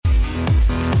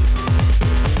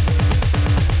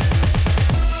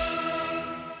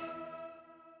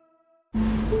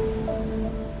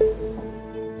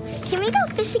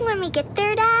fishing when we get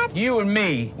there, Dad? You and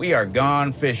me, we are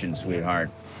gone fishing,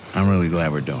 sweetheart. I'm really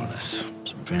glad we're doing this.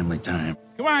 Some family time.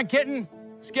 Come on, kitten.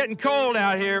 It's getting cold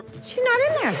out here. She's not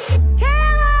in there.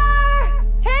 Taylor!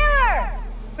 Taylor!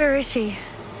 Where is she?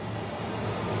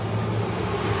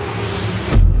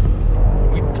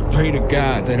 We pray to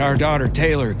God that our daughter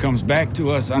Taylor comes back to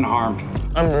us unharmed.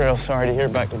 I'm real sorry to hear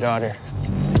about your daughter.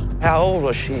 How old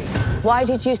was she? Why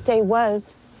did you say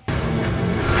was?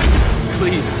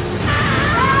 Please.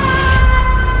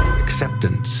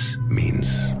 Acceptance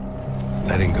means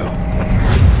letting go.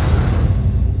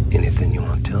 Anything you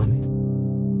want to tell me?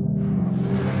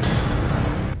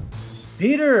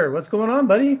 Peter, what's going on,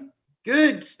 buddy?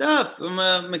 Good stuff.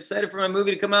 I'm excited for my movie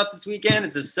to come out this weekend.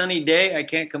 It's a sunny day. I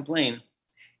can't complain.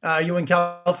 Are you in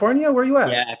California? Where are you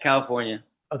at? Yeah, California.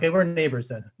 Okay, we're neighbors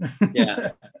then. Yeah.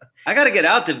 I got to get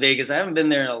out to Vegas. I haven't been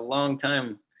there in a long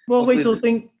time. Well, Hopefully wait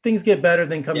till things get better,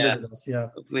 then come visit us. Yeah.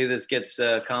 Hopefully this gets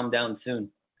calmed down soon.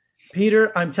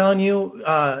 Peter, I'm telling you,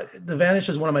 The Vanish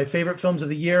is one of my favorite films of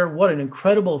the year. What an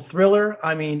incredible thriller.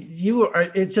 I mean,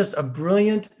 it's just a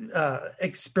brilliant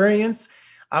experience.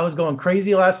 I was going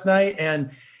crazy last night.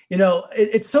 And, you know,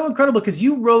 it's so incredible because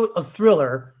you wrote a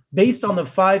thriller based on the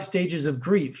 5 stages of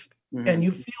grief. Mm-hmm. And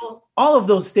you feel all of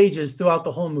those stages throughout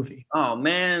the whole movie. Oh,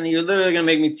 man, you're literally going to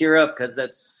make me tear up because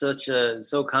that's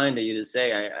so kind of you to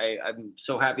say. I'm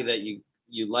so happy that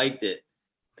you liked it.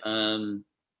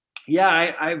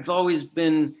 Yeah, I've always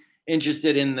been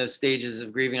interested in the stages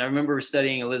of grieving. I remember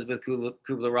studying Elizabeth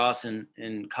Kubler-Ross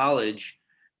in college,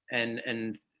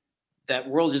 and that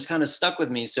world just kind of stuck with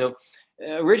me. So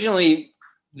originally,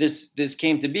 this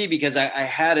came to be because I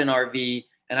had an RV,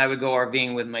 and I would go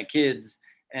RVing with my kids,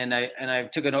 and I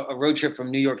took a road trip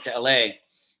from New York to LA,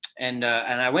 and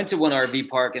I went to one RV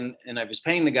park, and I was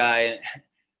paying the guy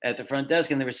at the front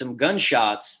desk, and there were some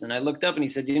gunshots, and I looked up, and he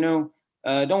said, you know,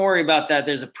 don't worry about that.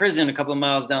 There's a prison a couple of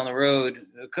miles down the road.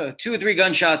 2 or 3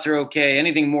 gunshots are okay.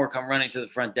 Anything more, come running to the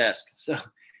front desk. So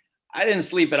I didn't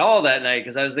sleep at all that night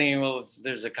because I was thinking, well, if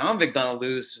there's a convict on the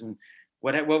loose, and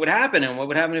what would happen? And what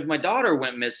would happen if my daughter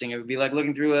went missing? It would be like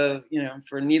looking through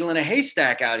for a needle in a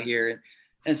haystack out here.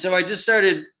 And so I just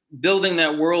started building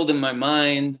that world in my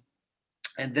mind.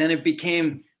 And then it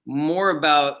became more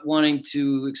about wanting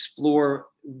to explore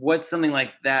what something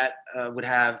like that would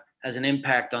have as an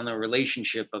impact on the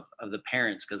relationship of the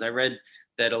parents. Because I read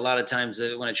that a lot of times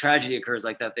when a tragedy occurs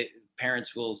like that,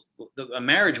 a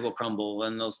marriage will crumble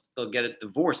and they'll get a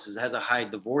divorce. It has a high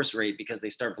divorce rate because they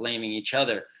start blaming each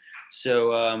other.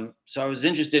 So I was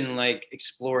interested in like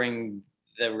exploring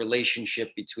the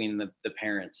relationship between the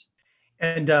parents.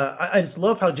 And I just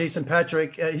love how Jason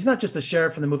Patric, he's not just the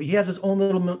sheriff in the movie. He has his own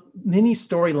little mini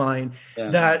storyline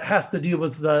that has to do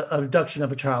with the abduction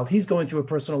of a child. He's going through a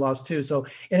personal loss too. So,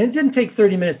 and it didn't take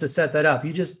 30 minutes to set that up.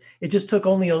 It just took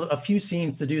only a few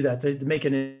scenes to do that, to make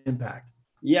an impact.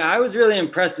 Yeah, I was really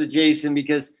impressed with Jason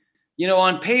because, you know,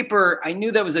 on paper, I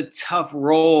knew that was a tough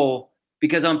role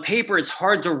because on paper, it's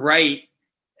hard to write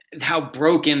how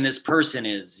broken this person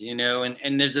is, you know,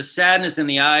 and there's a sadness in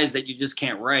the eyes that you just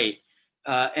can't write.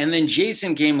 And then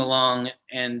Jason came along,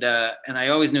 and I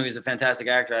always knew he was a fantastic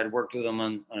actor. I'd worked with him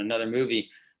on another movie,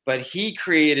 but he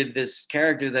created this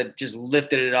character that just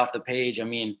lifted it off the page. I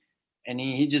mean, and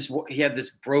he had this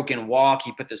broken walk.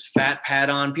 He put this fat pad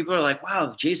on. People are like,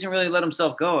 wow, Jason really let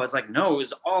himself go. I was like, no, it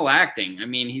was all acting. I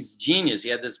mean, he's genius. He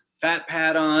had this fat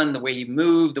pad on, the way he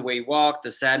moved, the way he walked,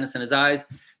 the sadness in his eyes.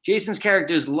 Jason's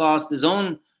character has his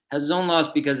own loss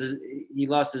because he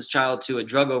lost his child to a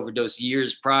drug overdose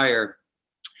years prior.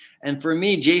 And for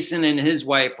me, Jason and his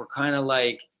wife were kind of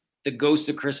like the Ghost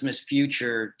of Christmas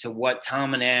future to what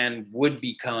Tom and Ann would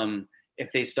become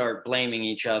if they start blaming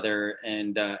each other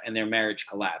and their marriage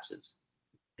collapses,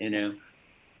 you know?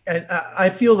 And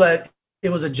I feel that it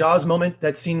was a Jaws moment,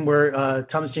 that scene where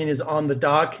Thomas Jane is on the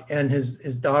dock and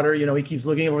his daughter, you know, he keeps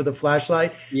looking over the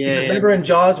flashlight. Yeah. Remember in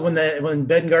Jaws when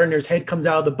Ben Gardner's head comes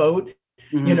out of the boat?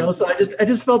 Mm-hmm. You know, so I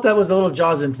just felt that was a little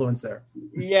Jaws influence there.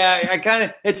 Yeah,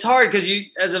 it's hard because you,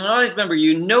 as an audience member,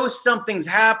 you know something's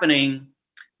happening,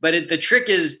 but the trick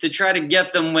is to try to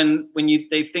get them when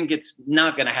they think it's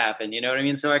not going to happen. You know what I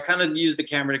mean? So I kind of used the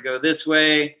camera to go this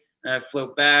way, and I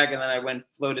float back, and then I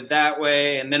floated that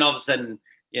way, and then all of a sudden,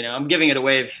 you know, I'm giving it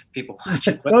away if people watch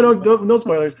it. No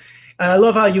spoilers. And I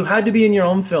love how you had to be in your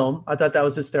own film. I thought that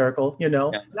was hysterical. You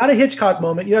know, Not a Hitchcock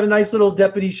moment. You had a nice little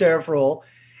deputy sheriff role.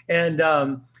 And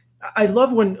I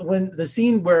love when the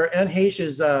scene where Anne Heche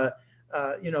is,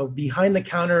 behind the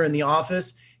counter in the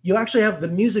office, you actually have the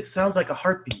music sounds like a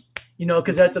heartbeat, you know,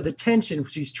 because that's the tension.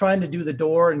 She's trying to do the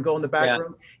door and go in the back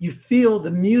room. You feel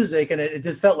the music and it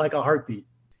just felt like a heartbeat.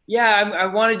 Yeah, I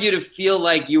wanted you to feel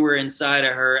like you were inside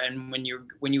of her, and when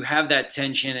you have that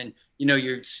tension, and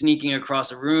you're sneaking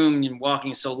across a room and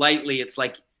walking so lightly, it's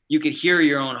like you could hear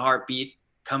your own heartbeat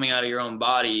coming out of your own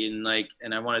body, and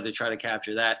I wanted to try to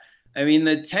capture that. I mean,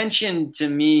 the tension to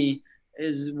me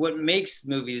is what makes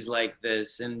movies like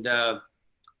this, and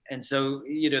so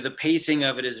the pacing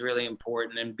of it is really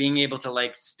important, and being able to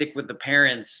like stick with the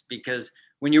parents, because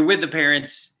when you're with the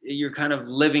parents, you're kind of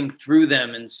living through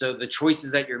them. And so the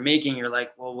choices that you're making, you're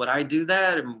like, well, would I do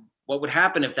that? And what would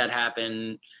happen if that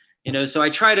happened? So I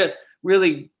try to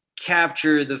really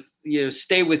capture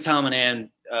stay with Tom and Ann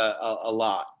a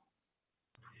lot.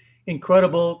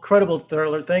 Incredible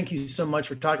thriller. Thank you so much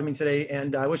for talking to me today.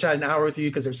 And I wish I had an hour with you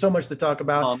because there's so much to talk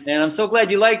about. Oh man, I'm so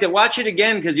glad you liked it. Watch it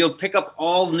again because you'll pick up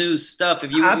all new stuff.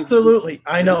 If you absolutely,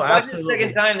 I know, watch absolutely. It the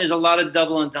second time, there's a lot of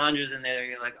double entendres in there.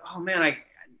 You're like, oh man,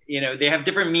 they have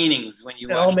different meanings when you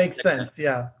watch it. It all makes sense.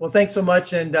 Yeah. Well, thanks so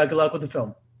much, and good luck with the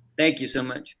film. Thank you so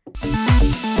much.